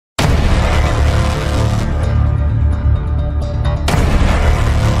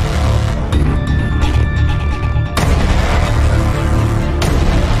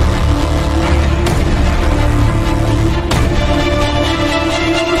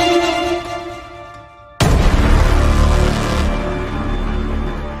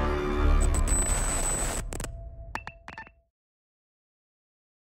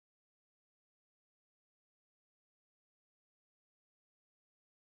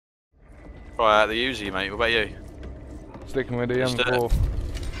Try out the Uzi, mate. What about you? Sticking with the Just M4.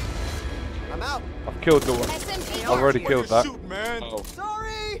 I'm out. I've killed the one. SMG. I've already killed that. Oh.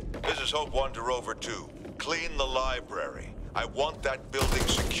 Sorry. This is Hope 1 to Rover 2. Clean the library. I want that building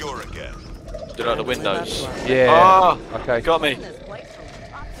secure again. Do like the windows. Yeah. Ah, Okay. got me.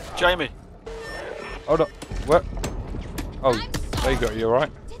 Jamie. Hold up. What? Oh, they got you,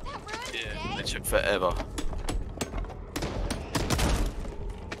 right? Yeah, it took forever.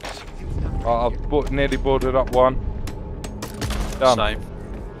 Oh, I've nearly boarded up one. Done. Same.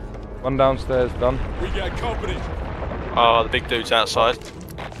 One downstairs, done. We got company. Oh, the big dude's outside.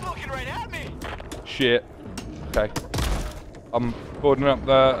 Looking right at me. Shit. Okay. I'm boarding up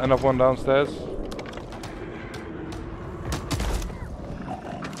another one downstairs.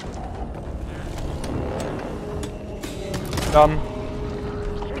 Done.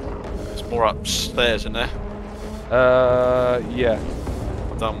 There's more upstairs in there. Yeah.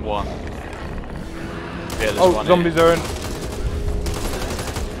 I've done one. Yeah, there's Oh, one zombies here. are in.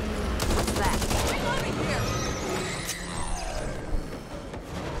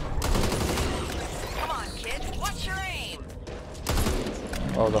 Come on, kids. What's your aim?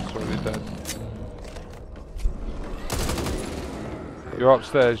 Oh, that's already dead. You're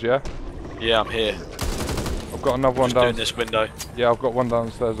upstairs, yeah? Yeah, I'm here. I've got another one Just doing down. this window. Yeah, I've got one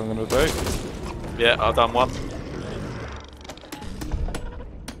downstairs I'm gonna do. Yeah, I've done one.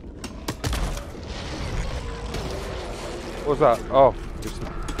 What's that? Oh, it's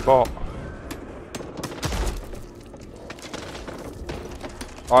a bot.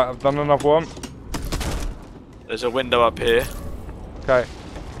 Alright, I've done another one. There's a window up here. Okay.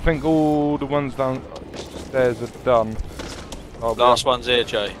 I think all the ones downstairs are done. Oh, Last one's here,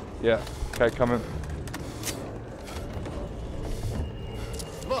 Jay. yeah. Okay, coming.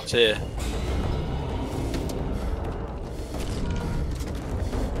 It's here.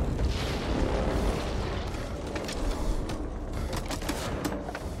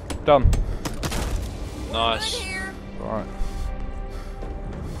 Done. Nice. Good here. Alright.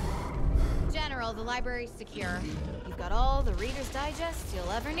 General, the library's secure. You've got all the Reader's Digest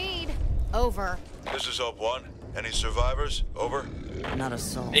you'll ever need. Over. This is Hope 1. Any survivors? Over. Not a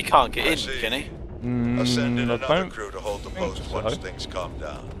soul. He can't get I in, see. can he? I'll send in I another don't crew to hold the think post so. once things calm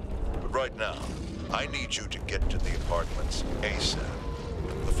down. But right now, I need you to get to the apartments ASAP.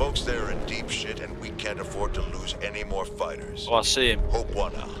 The folks there are in deep shit and we can't afford to lose any more fighters. Oh, I see him. Hope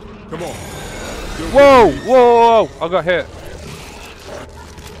 1 out. Come on. Whoa! Whoa! I got hit.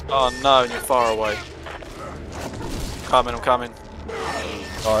 Oh no, and you're far away. I'm coming.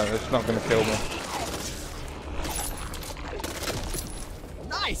 Alright, it's not gonna kill me.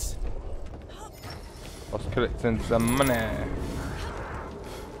 Nice. I was collecting some money.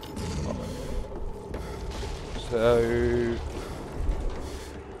 So...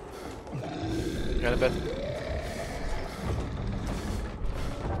 Go to bed.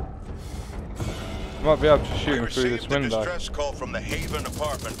 Might be able to shoot We him through this received a window. distress call from the Haven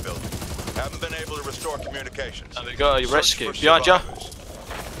apartment building. Haven't been able to restore communications. And we got a Search rescue. for Behind ya. survivors.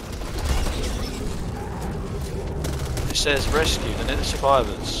 It says rescue, doesn't it? The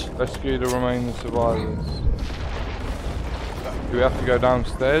survivors. Rescue the remaining survivors. Do we have to go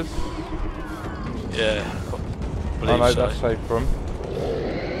downstairs? Yeah. I know Believe so. that's safe from.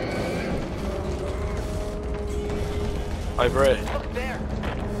 Over here. Look there.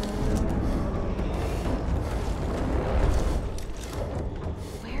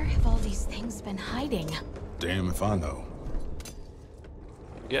 Where have all these things been hiding? Damn if I know.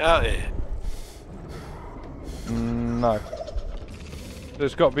 Get out here. No.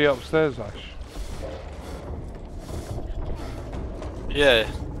 There's got to be upstairs, Ash. Yeah.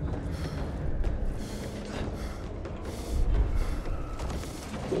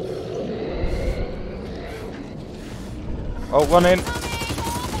 Oh, one in.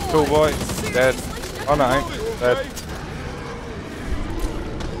 Cool boy. Dead. Oh no, ain't. Dead.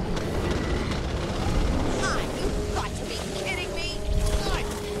 You've got to be kidding me.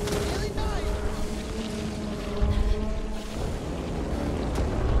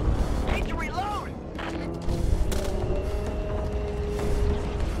 Need to reload.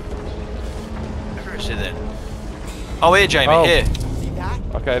 Where is it then? Oh, here, Jamie. Oh. Here. See that?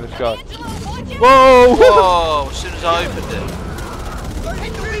 Okay, let's go. Whoa! Whoa! As soon as I opened it.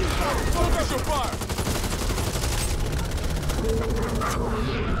 Hit the lead. Focus your fire.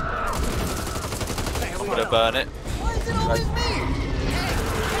 I'm gonna burn it. Why is it always me?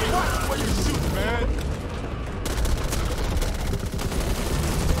 What you shooting, man?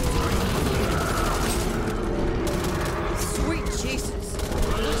 Sweet Jesus.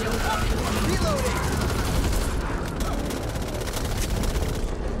 Reloading.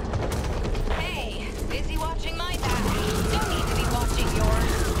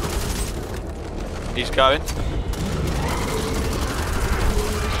 going.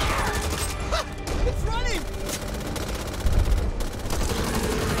 It's running!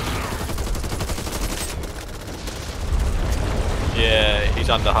 Yeah, he's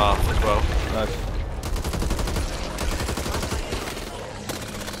under half as well. Nice.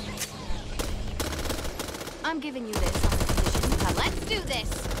 I'm giving you this on the condition. Now let's do this.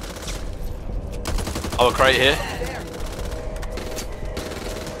 Oh, a crate here.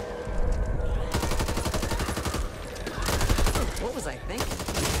 What was I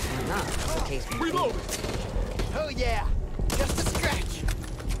thinking? Or not, as the case may be. Reload. Oh yeah! Just a scratch!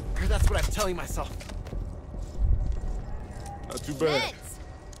 Or that's what I'm telling myself. Not too bad.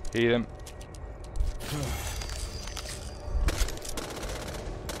 Meds. Heal him.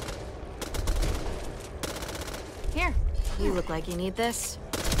 Here. You look like you need this.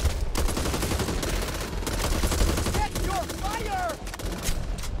 Check your fire!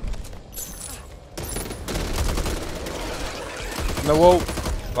 No wall.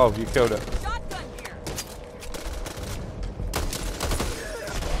 Oh, you killed it. Shotgun here.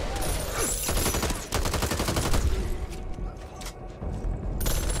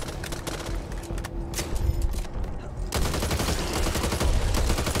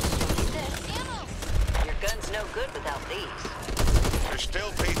 Your gun's no good without these. There's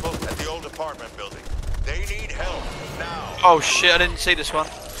still people at the old apartment building. They need help now. Oh shit, I didn't see this one.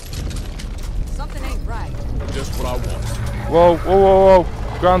 Something ain't right. Just what I want. Whoa, whoa, whoa,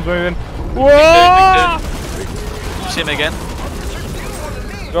 whoa. Ground's moving. Big Whoa! dude, big dude. See him again.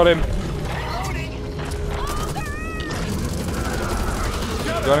 Got him.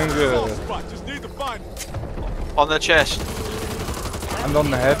 Got him good. Spot. Just need to find him. On the chest. And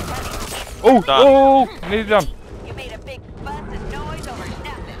on the head. Oh, Done. oh, nearly done. You made a big fuss and noise over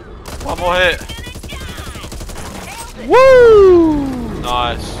nothing. One more hit. Woo!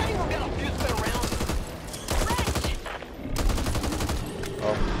 Nice.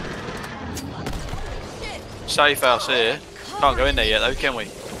 Safe house here. Can't go in there yet though, can we?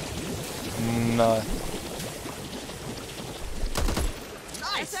 No.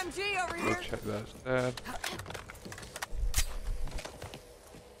 SMG over We'll here. check that instead.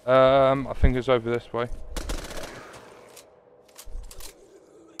 I think it's over this way.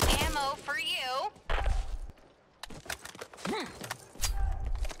 Ammo for you.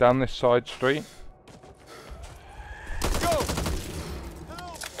 Down this side street. Go.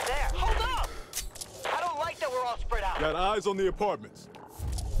 There. Hold up. I don't like that we're all spread out. Got eyes on the apartments.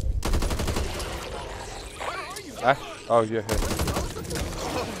 Ash? Oh, you're here.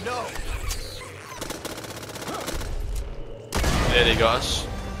 Oh no! Nearly got us.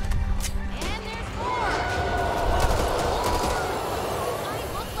 And there's more. I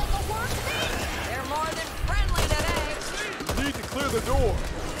look like a work thing. They're more than friendly today. Need to clear the door.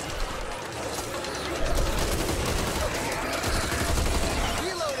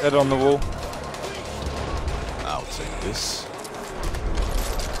 Head on the wall. I'll take this.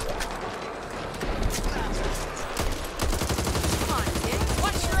 Come on, kid.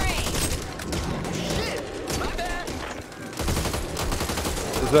 What's your aim?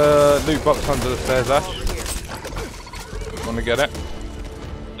 There's a loot box under the stairs, Ash. Over here. Want to get it?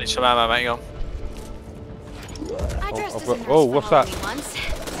 Need some ammo, mate. Go on. I dressed I've as got- a nurse oh, for what's that? Halloween once.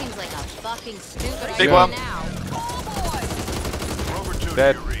 Seems like a fucking stupid Big idea one. now. Rover 2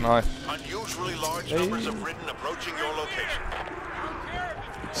 Dead. to your read. Nice. Unusually large numbers of Ridden approaching your location.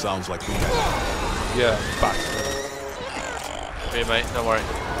 Sounds like we have. Yeah, bastard. Here, mate. Don't worry.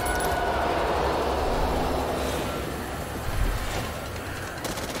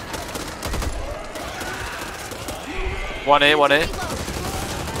 One here, one here.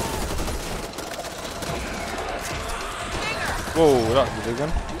 Whoa, that was a big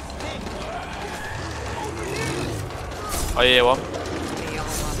one. I hear one.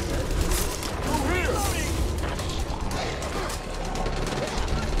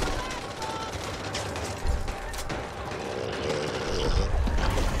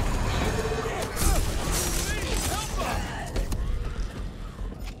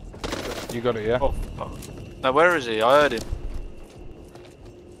 You got it, yeah? Oh, fuck. No, where is he? I heard him.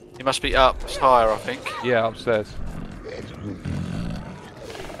 He must be up. It's higher, I think. Yeah, upstairs.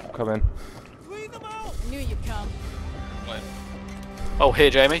 Come in. Knew you'd come. Oh, here,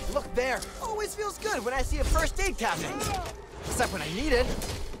 Jamie. Look there! Always feels good when I see a first aid cabinet. Except when I need it.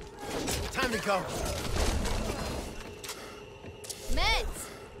 Time to go. Meds.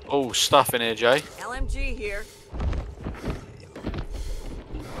 Oh, stuff in here, Jay. LMG here.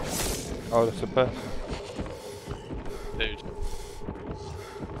 Oh, that's a person. Dude.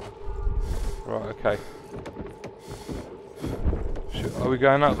 Right, okay. Are we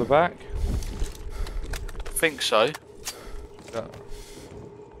going out the back? think so. Yeah.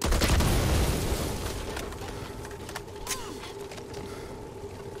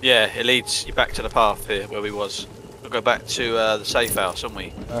 Yeah, it leads you back to the path here where we was. We'll go back to the safe house, haven't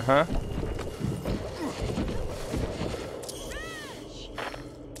we? Uh-huh.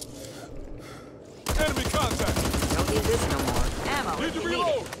 Enemy contact. Don't need this no more. Ammo. Need if to you need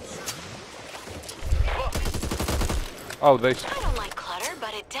reload. it. Oh, they. I don't like clutter,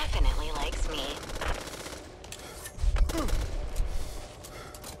 but it definitely likes me.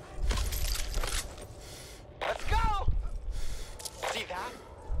 Let's go! See that?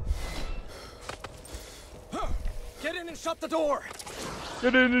 Get in and shut the door.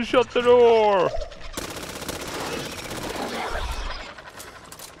 Get in and shut the door.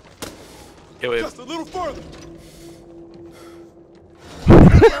 Here we Just a little further.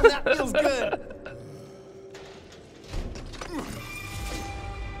 Damn, that feels good.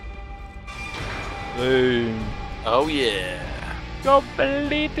 Boom. Oh yeah.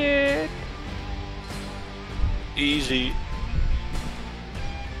 Completed. Easy.